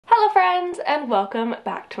friends, and welcome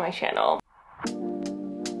back to my channel.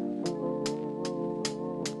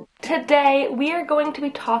 Today we are going to be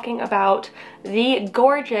talking about the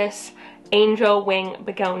gorgeous angel wing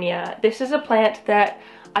begonia. This is a plant that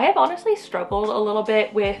I have honestly struggled a little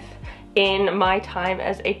bit with in my time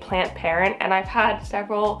as a plant parent, and I've had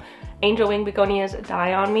several angel wing begonias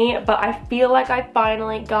die on me, but I feel like I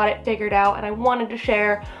finally got it figured out and I wanted to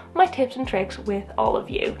share my tips and tricks with all of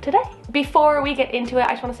you today. Before we get into it, I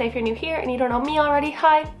just want to say, if you're new here and you don't know me already,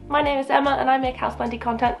 hi, my name is Emma and I make houseplanty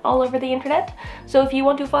content all over the internet. So if you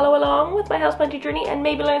want to follow along with my houseplanty journey and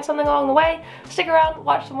maybe learn something along the way, stick around,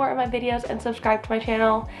 watch some more of my videos, and subscribe to my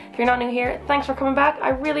channel. If you're not new here, thanks for coming back. I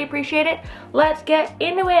really appreciate it. Let's get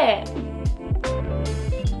into it.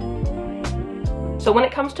 So when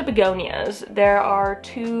it comes to begonias, there are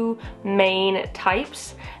two main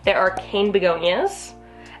types. There are cane begonias,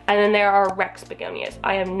 and then there are Rex begonias.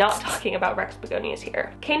 I am not talking about Rex begonias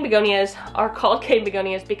here. Cane begonias are called cane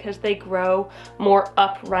begonias because they grow more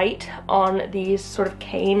upright on these sort of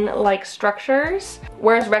cane-like structures,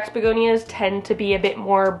 whereas Rex begonias tend to be a bit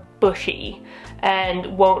more bushy and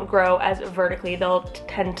won't grow as vertically. They'll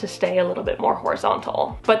tend to stay a little bit more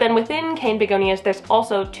horizontal. But then within cane begonias, there's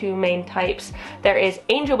also two main types. There is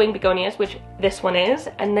angel wing begonias, which this one is,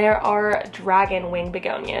 and there are dragon wing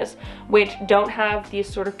begonias, which don't have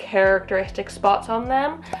these sort of characteristic spots on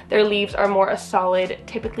them. Their leaves are more a solid,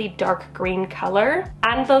 typically dark green color,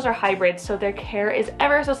 and those are hybrids, so their care is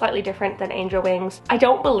ever so slightly different than angel wings. I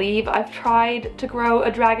don't believe I've tried to grow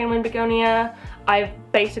a dragon wing begonia. I've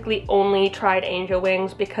basically only tried angel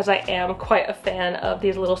wings because I am quite a fan of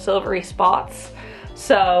these little silvery spots.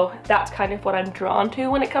 So that's kind of what I'm drawn to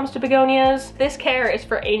when it comes to begonias. This care is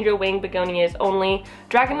for angel wing begonias only.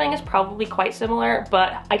 Dragon wing is probably quite similar,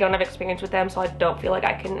 but I don't have experience with them, so I don't feel like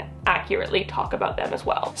I can accurately talk about them as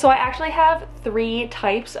well. So I actually have three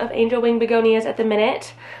types of angel wing begonias at the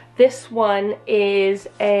minute. This one is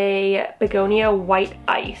a begonia white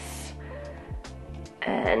ice,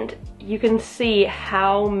 and you can see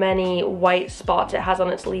how many white spots it has on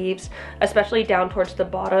its leaves, especially down towards the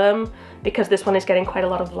bottom, because this one is getting quite a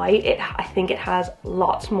lot of light. I think it has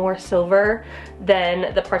lots more silver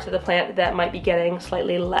than the parts of the plant that might be getting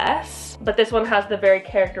slightly less. But this one has the very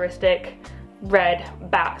characteristic red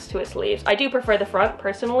backs to its leaves. I do prefer the front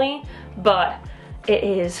personally, but it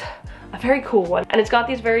is a very cool one. And it's got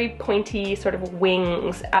these very pointy sort of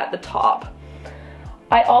wings at the top.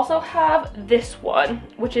 I also have this one,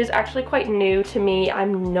 which is actually quite new to me.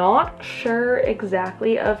 I'm not sure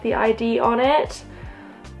exactly of the ID on it,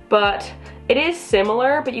 but it is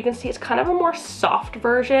similar, but you can see it's kind of a more soft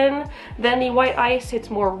version than the white ice. It's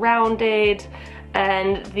more rounded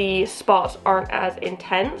and the spots aren't as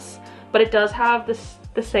intense, but it does have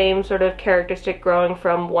the same sort of characteristic growing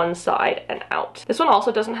from one side and out. This one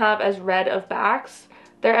also doesn't have as red of backs.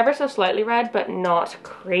 They're ever so slightly red, but not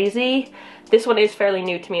crazy. This one is fairly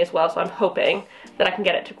new to me as well, so I'm hoping that I can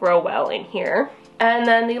get it to grow well in here. And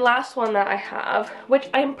then the last one that I have, which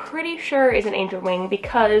I'm pretty sure is an angel wing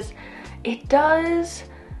because it does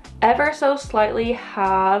ever so slightly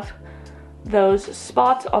have those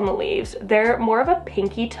spots on the leaves. They're more of a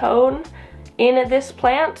pinky tone in this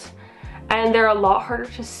plant, and they're a lot harder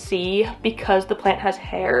to see because the plant has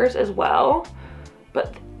hairs as well.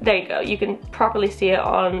 But there you go, you can properly see it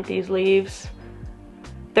on these leaves.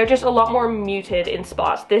 They're just a lot more muted in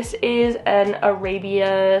spots. This is an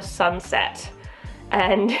Arabia sunset,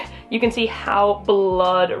 and you can see how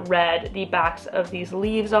blood red the backs of these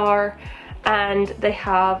leaves are, and they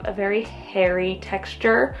have a very hairy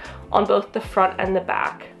texture on both the front and the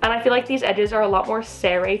back. And I feel like these edges are a lot more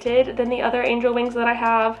serrated than the other angel wings that I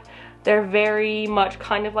have. They're very much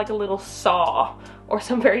kind of like a little saw, or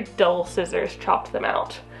some very dull scissors chopped them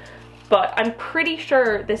out. But I'm pretty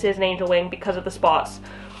sure this is an angel wing because of the spots,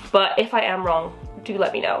 but if I am wrong, do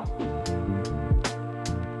let me know.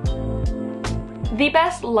 The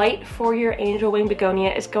best light for your angel wing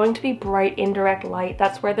begonia is going to be bright indirect light.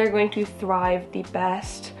 That's where they're going to thrive the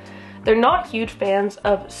best. They're not huge fans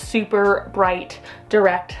of super bright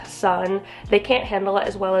direct sun. They can't handle it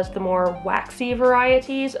as well as the more waxy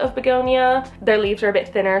varieties of begonia. Their leaves are a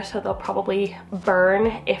bit thinner, so they'll probably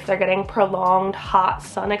burn if they're getting prolonged hot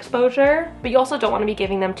sun exposure. But you also don't want to be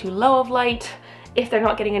giving them too low of light. If they're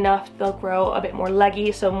not getting enough, they'll grow a bit more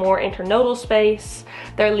leggy, so more internodal space.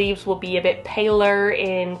 Their leaves will be a bit paler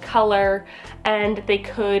in color, and they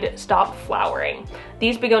could stop flowering.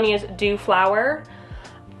 These begonias do flower.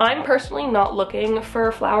 I'm personally not looking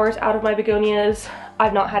for flowers out of my begonias.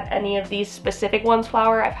 I've not had any of these specific ones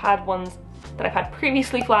flower. I've had ones that I've had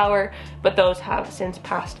previously flower, but those have since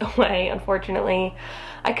passed away, unfortunately.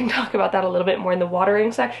 I can talk about that a little bit more in the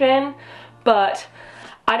watering section, but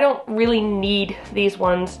I don't really need these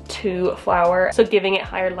ones to flower, so giving it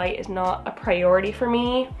higher light is not a priority for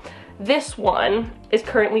me. This one is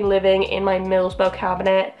currently living in my Millsbow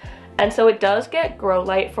cabinet, and so it does get grow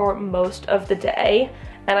light for most of the day,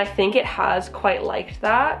 and I think it has quite liked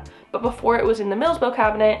that. But before it was in the Millsbow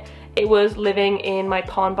cabinet, it was living in my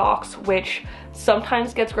pond box, which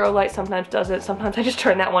sometimes gets grow light, sometimes doesn't. Sometimes I just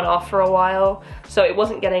turn that one off for a while, so it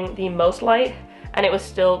wasn't getting the most light, and it was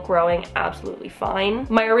still growing absolutely fine.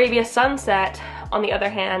 My Arabia Sunset, on the other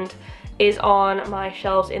hand, is on my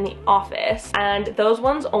shelves in the office, and those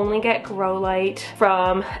ones only get grow light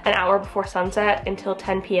from an hour before sunset until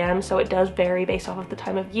 10 p.m. so it does vary based off of the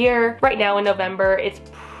time of year. Right now in November, it's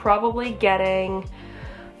probably getting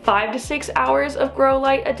 5 to 6 hours of grow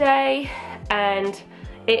light a day, and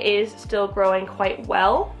it is still growing quite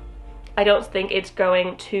well. I don't think it's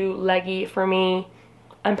going too leggy for me.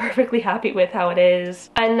 I'm perfectly happy with how it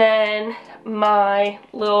is. And then my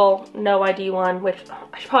little no ID one, which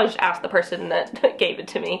I should probably just ask the person that gave it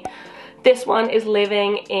to me. This one is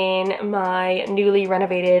living in my newly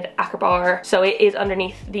renovated Acrobar. So it is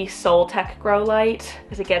underneath the Soltech grow light,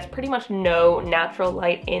 because it gets pretty much no natural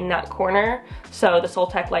light in that corner. So the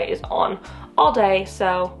Soltech light is on all day,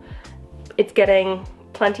 so it's getting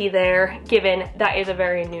plenty there, given that is a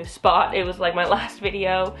very new spot. It was like my last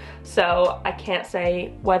video, so I can't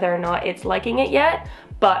say whether or not it's liking it yet,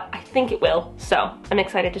 but I think it will, so I'm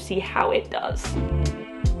excited to see how it does.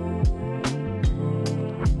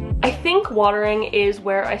 I think watering is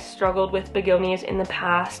where I struggled with begonias in the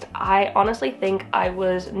past. I honestly think I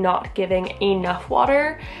was not giving enough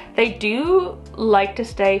water. They do like to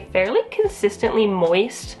stay fairly consistently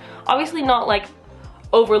moist. Obviously not like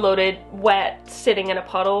overloaded, wet, sitting in a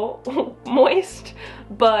puddle moist,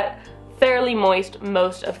 but fairly moist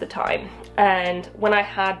most of the time. And when I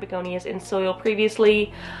had begonias in soil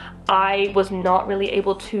previously, I was not really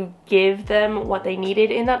able to give them what they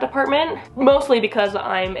needed in that department, mostly because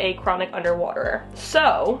I'm a chronic underwaterer.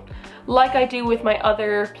 So, like I do with my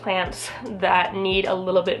other plants that need a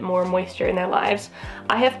little bit more moisture in their lives,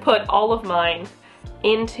 I have put all of mine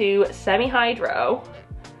into semi-hydro,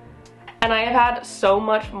 and I have had so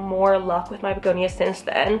much more luck with my begonias since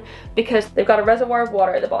then, because they've got a reservoir of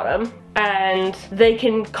water at the bottom and they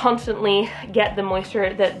can constantly get the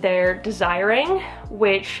moisture that they're desiring,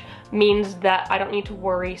 which means that I don't need to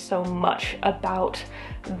worry so much about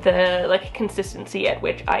the consistency at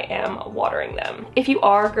which I am watering them. If you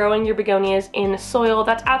are growing your begonias in soil,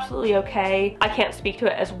 that's absolutely okay. I can't speak to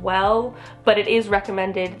it as well, but it is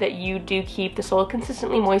recommended that you do keep the soil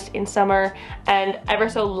consistently moist in summer and ever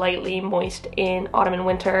so lightly moist in autumn and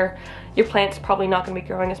winter. Your plant's probably not going to be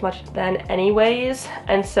growing as much then anyways,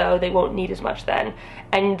 and so they won't need as much then,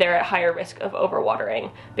 and they're at higher risk of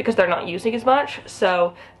overwatering because they're not using as much.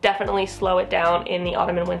 So definitely slow it down in the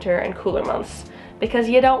autumn and winter and cooler months, because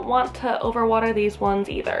you don't want to overwater these ones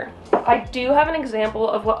either. I do have an example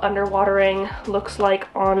of what underwatering looks like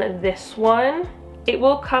on this one. It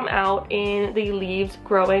will come out in the leaves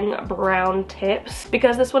growing brown tips,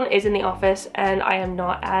 because this one is in the office and I am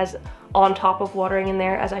not as on top of watering in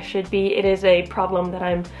there as I should be. It is a problem that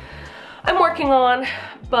I'm working on,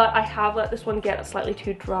 but I have let this one get slightly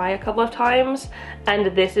too dry a couple of times, and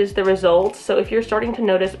this is the result. So if you're starting to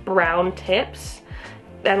notice brown tips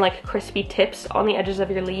and like crispy tips on the edges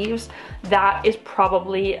of your leaves, that is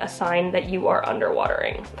probably a sign that you are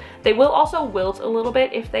underwatering. They will also wilt a little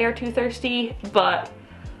bit if they are too thirsty, but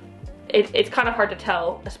it's kind of hard to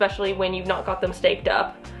tell, especially when you've not got them staked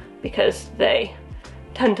up, because they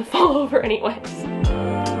tend to fall over anyways.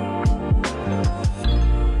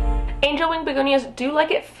 Angel wing begonias do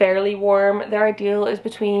like it fairly warm. Their ideal is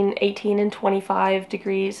between 18 and 25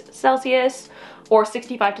 degrees Celsius or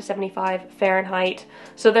 65 to 75 Fahrenheit.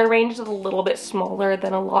 So their range is a little bit smaller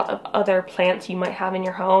than a lot of other plants you might have in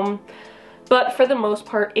your home. But for the most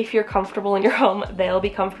part, if you're comfortable in your home, they'll be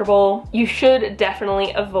comfortable. You should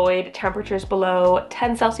definitely avoid temperatures below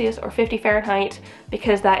 10 Celsius or 50 Fahrenheit,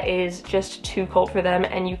 because that is just too cold for them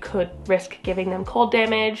and you could risk giving them cold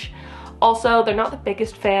damage. Also, they're not the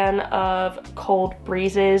biggest fan of cold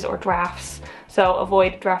breezes or drafts, so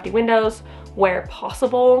avoid drafty windows where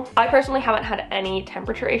possible. I personally haven't had any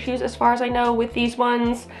temperature issues as far as I know with these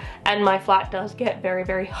ones, and my flat does get very,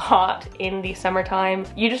 very hot in the summertime.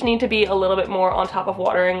 You just need to be a little bit more on top of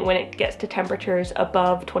watering when it gets to temperatures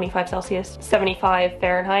above 25 Celsius, 75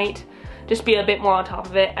 Fahrenheit. Just be a bit more on top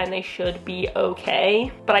of it and they should be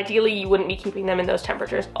okay. But ideally you wouldn't be keeping them in those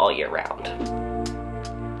temperatures all year round.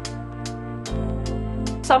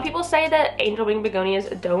 Some people say that angel wing begonias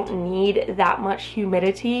don't need that much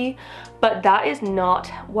humidity, but that is not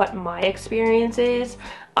what my experience is.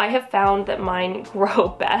 I have found that mine grow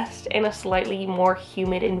best in a slightly more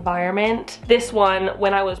humid environment. This one,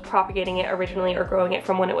 when I was propagating it originally or growing it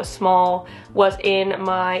from when it was small, was in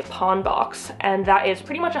my pond box, and that is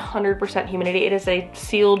pretty much 100% humidity. It is a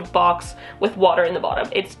sealed box with water in the bottom.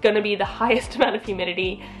 It's gonna be the highest amount of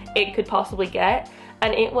humidity it could possibly get,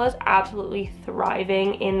 and it was absolutely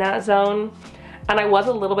thriving in that zone. And I was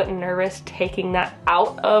a little bit nervous taking that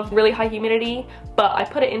out of really high humidity, but I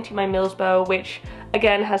put it into my Millsbow, which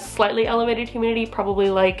again has slightly elevated humidity, probably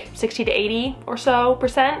like 60 to 80 or so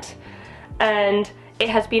 %, and it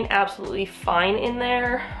has been absolutely fine in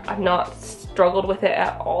there. I've not struggled with it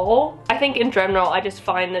at all. I think in general, I just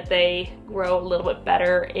find that they grow a little bit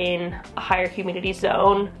better in a higher humidity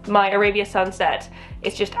zone. My Arabia Sunset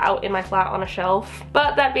is just out in my flat on a shelf.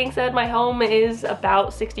 But that being said, my home is about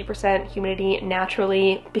 60% humidity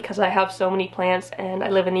naturally because I have so many plants and I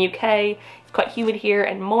live in the UK. It's quite humid here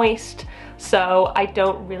and moist, so I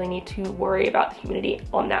don't really need to worry about the humidity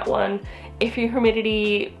on that one. If your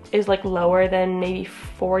humidity is like lower than maybe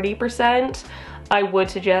 40%, I would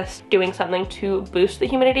suggest doing something to boost the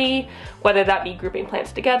humidity, whether that be grouping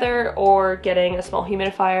plants together or getting a small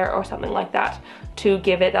humidifier or something like that to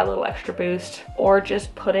give it that little extra boost, or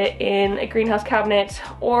just put it in a greenhouse cabinet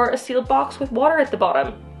or a sealed box with water at the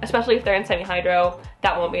bottom. Especially if they're in semi-hydro,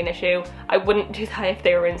 that won't be an issue. I wouldn't do that if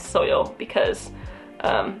they were in soil because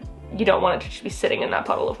you don't want it to just be sitting in that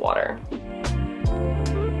puddle of water.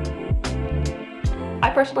 I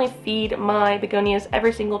personally feed my begonias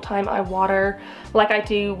every single time I water, like I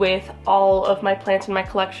do with all of my plants in my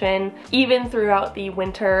collection, even throughout the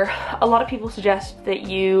winter. A lot of people suggest that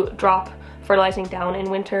you drop fertilizing down in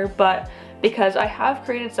winter, but because I have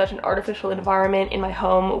created such an artificial environment in my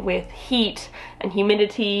home with heat and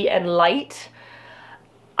humidity and light,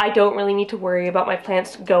 I don't really need to worry about my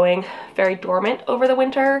plants going very dormant over the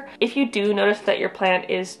winter. If you do notice that your plant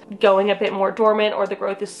is going a bit more dormant or the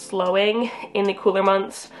growth is slowing in the cooler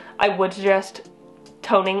months, I would suggest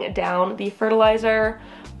toning down the fertilizer,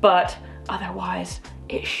 but otherwise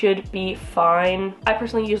it should be fine. I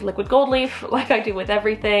personally use liquid gold leaf like I do with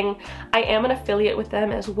everything. I am an affiliate with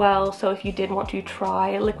them as well, so if you did want to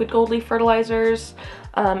try liquid gold leaf fertilizers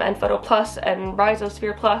and Photo Plus and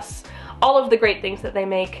Rhizosphere Plus, all of the great things that they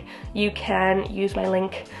make, you can use my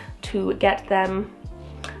link to get them.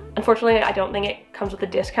 Unfortunately, I don't think it comes with a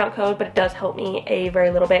discount code, but it does help me a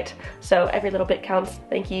very little bit. So every little bit counts.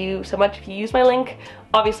 Thank you so much if you use my link.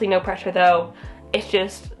 Obviously no pressure though. It's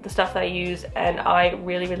just the stuff that I use and I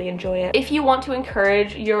really, really enjoy it. If you want to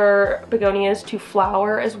encourage your begonias to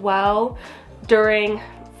flower as well during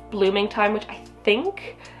blooming time, which I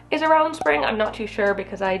think is around spring, I'm not too sure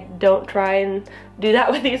because I don't try and do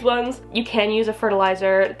that with these ones, you can use a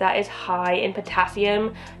fertilizer that is high in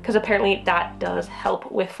potassium because apparently that does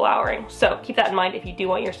help with flowering. So keep that in mind if you do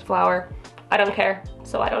want yours to flower. I don't care,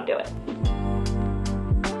 so I don't do it.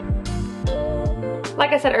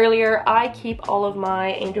 Like I said earlier, I keep all of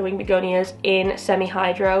my angel wing begonias in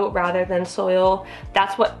semi-hydro rather than soil.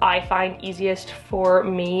 That's what I find easiest for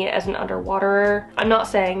me as an underwaterer. I'm not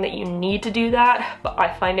saying that you need to do that, but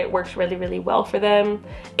I find it works really, really well for them.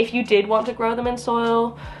 If you did want to grow them in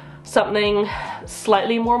soil, something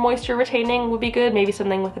slightly more moisture retaining would be good, maybe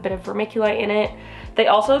something with a bit of vermiculite in it. They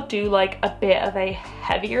also do like a bit of a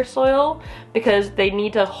heavier soil because they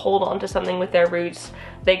need to hold on to something with their roots.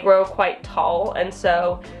 They grow quite tall, and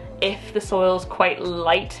so if the soil is quite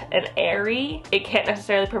light and airy, it can't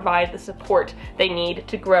necessarily provide the support they need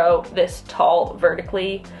to grow this tall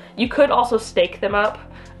vertically. You could also stake them up.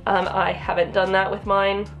 I haven't done that with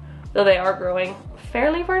mine, though they are growing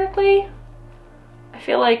fairly vertically. I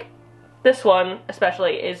feel like this one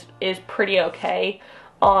especially is pretty okay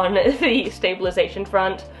on the stabilization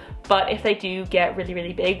front, but if they do get really,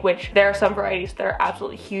 really big, which there are some varieties that are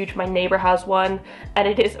absolutely huge. My neighbor has one and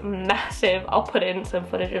it is massive. I'll put in some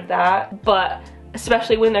footage of that, but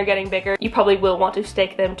especially when they're getting bigger, you probably will want to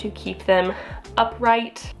stake them to keep them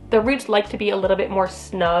upright. The roots like to be a little bit more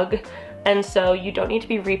snug, and so you don't need to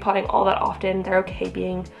be repotting all that often. They're okay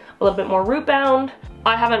being a little bit more root bound.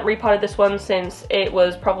 I haven't repotted this one since it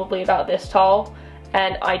was probably about this tall,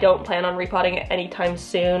 and I don't plan on repotting it anytime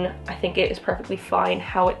soon. I think it is perfectly fine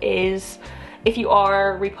how it is. If you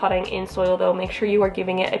are repotting in soil though, make sure you are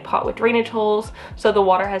giving it a pot with drainage holes so the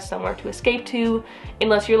water has somewhere to escape to.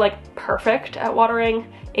 Unless you're like perfect at watering,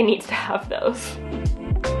 it needs to have those.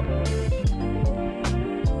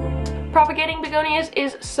 Propagating begonias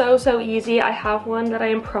is so easy. I have one that I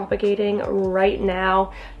am propagating right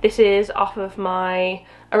now. This is off of my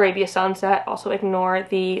Arabia Sunset. Also ignore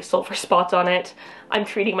the sulfur spots on it. I'm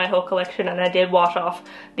treating my whole collection, and I did wash off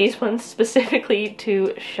these ones specifically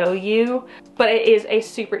to show you. But it is a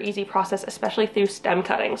super easy process, especially through stem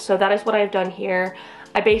cutting. So that is what I've done here.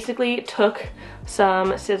 I basically took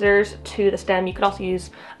some scissors to the stem. You can also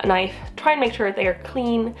use a knife. Try and make sure they are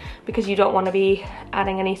clean, because you don't want to be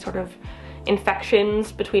adding any sort of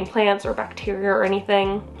infections between plants or bacteria or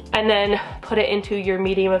anything. And then put it into your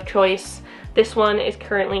medium of choice. This one is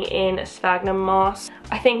currently in sphagnum moss.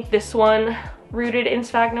 I think this one rooted in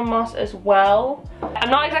sphagnum moss as well. I'm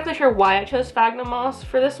not exactly sure why I chose sphagnum moss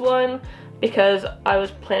for this one, because I was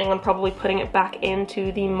planning on probably putting it back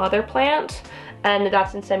into the mother plant, and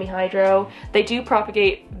that's in semi-hydro. They do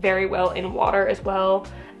propagate very well in water as well,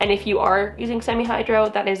 and if you are using semi-hydro,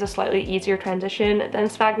 that is a slightly easier transition than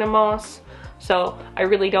sphagnum moss. So I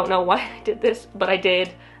really don't know why I did this, but I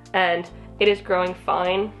did, and it is growing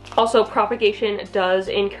fine. Also, propagation does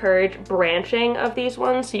encourage branching of these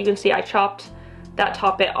ones. So you can see I chopped that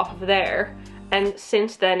top bit off of there, and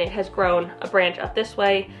since then it has grown a branch up this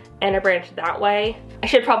way and a branch that way. I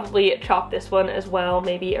should probably chop this one as well,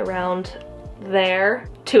 maybe around there,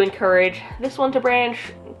 to encourage this one to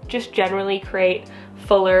branch, just generally create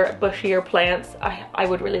fuller, bushier plants. I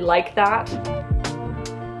would really like that.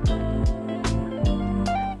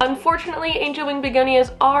 Unfortunately, angel wing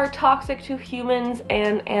begonias are toxic to humans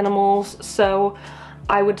and animals, so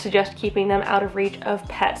I would suggest keeping them out of reach of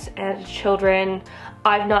pets and children.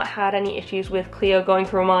 I've not had any issues with Cleo going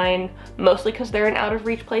through mine, mostly because they're in out of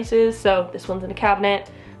reach places. So this one's in a cabinet,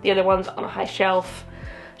 the other one's on a high shelf.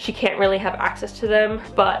 She can't really have access to them,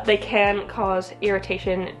 but they can cause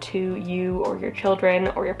irritation to you or your children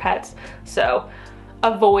or your pets. So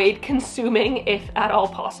avoid consuming if at all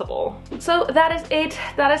possible. So that is it.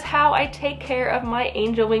 That is how I take care of my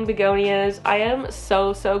angel wing begonias. I am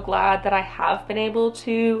so glad that I have been able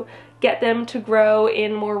to get them to grow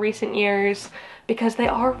in more recent years, because they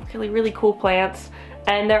are really cool plants,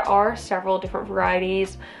 and there are several different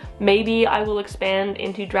varieties. Maybe I will expand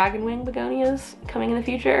into dragon wing begonias coming in the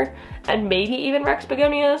future, and maybe even Rex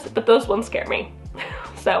begonias, but those ones scare me.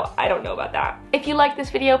 So I don't know about that. If you like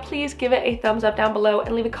this video, please give it a thumbs up down below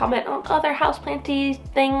and leave a comment on other houseplanty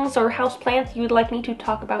things or houseplants you would like me to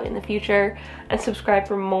talk about in the future, and subscribe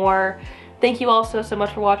for more. Thank you all so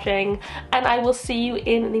much for watching, and I will see you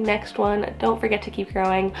in the next one. Don't forget to keep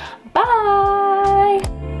growing.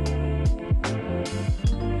 Bye!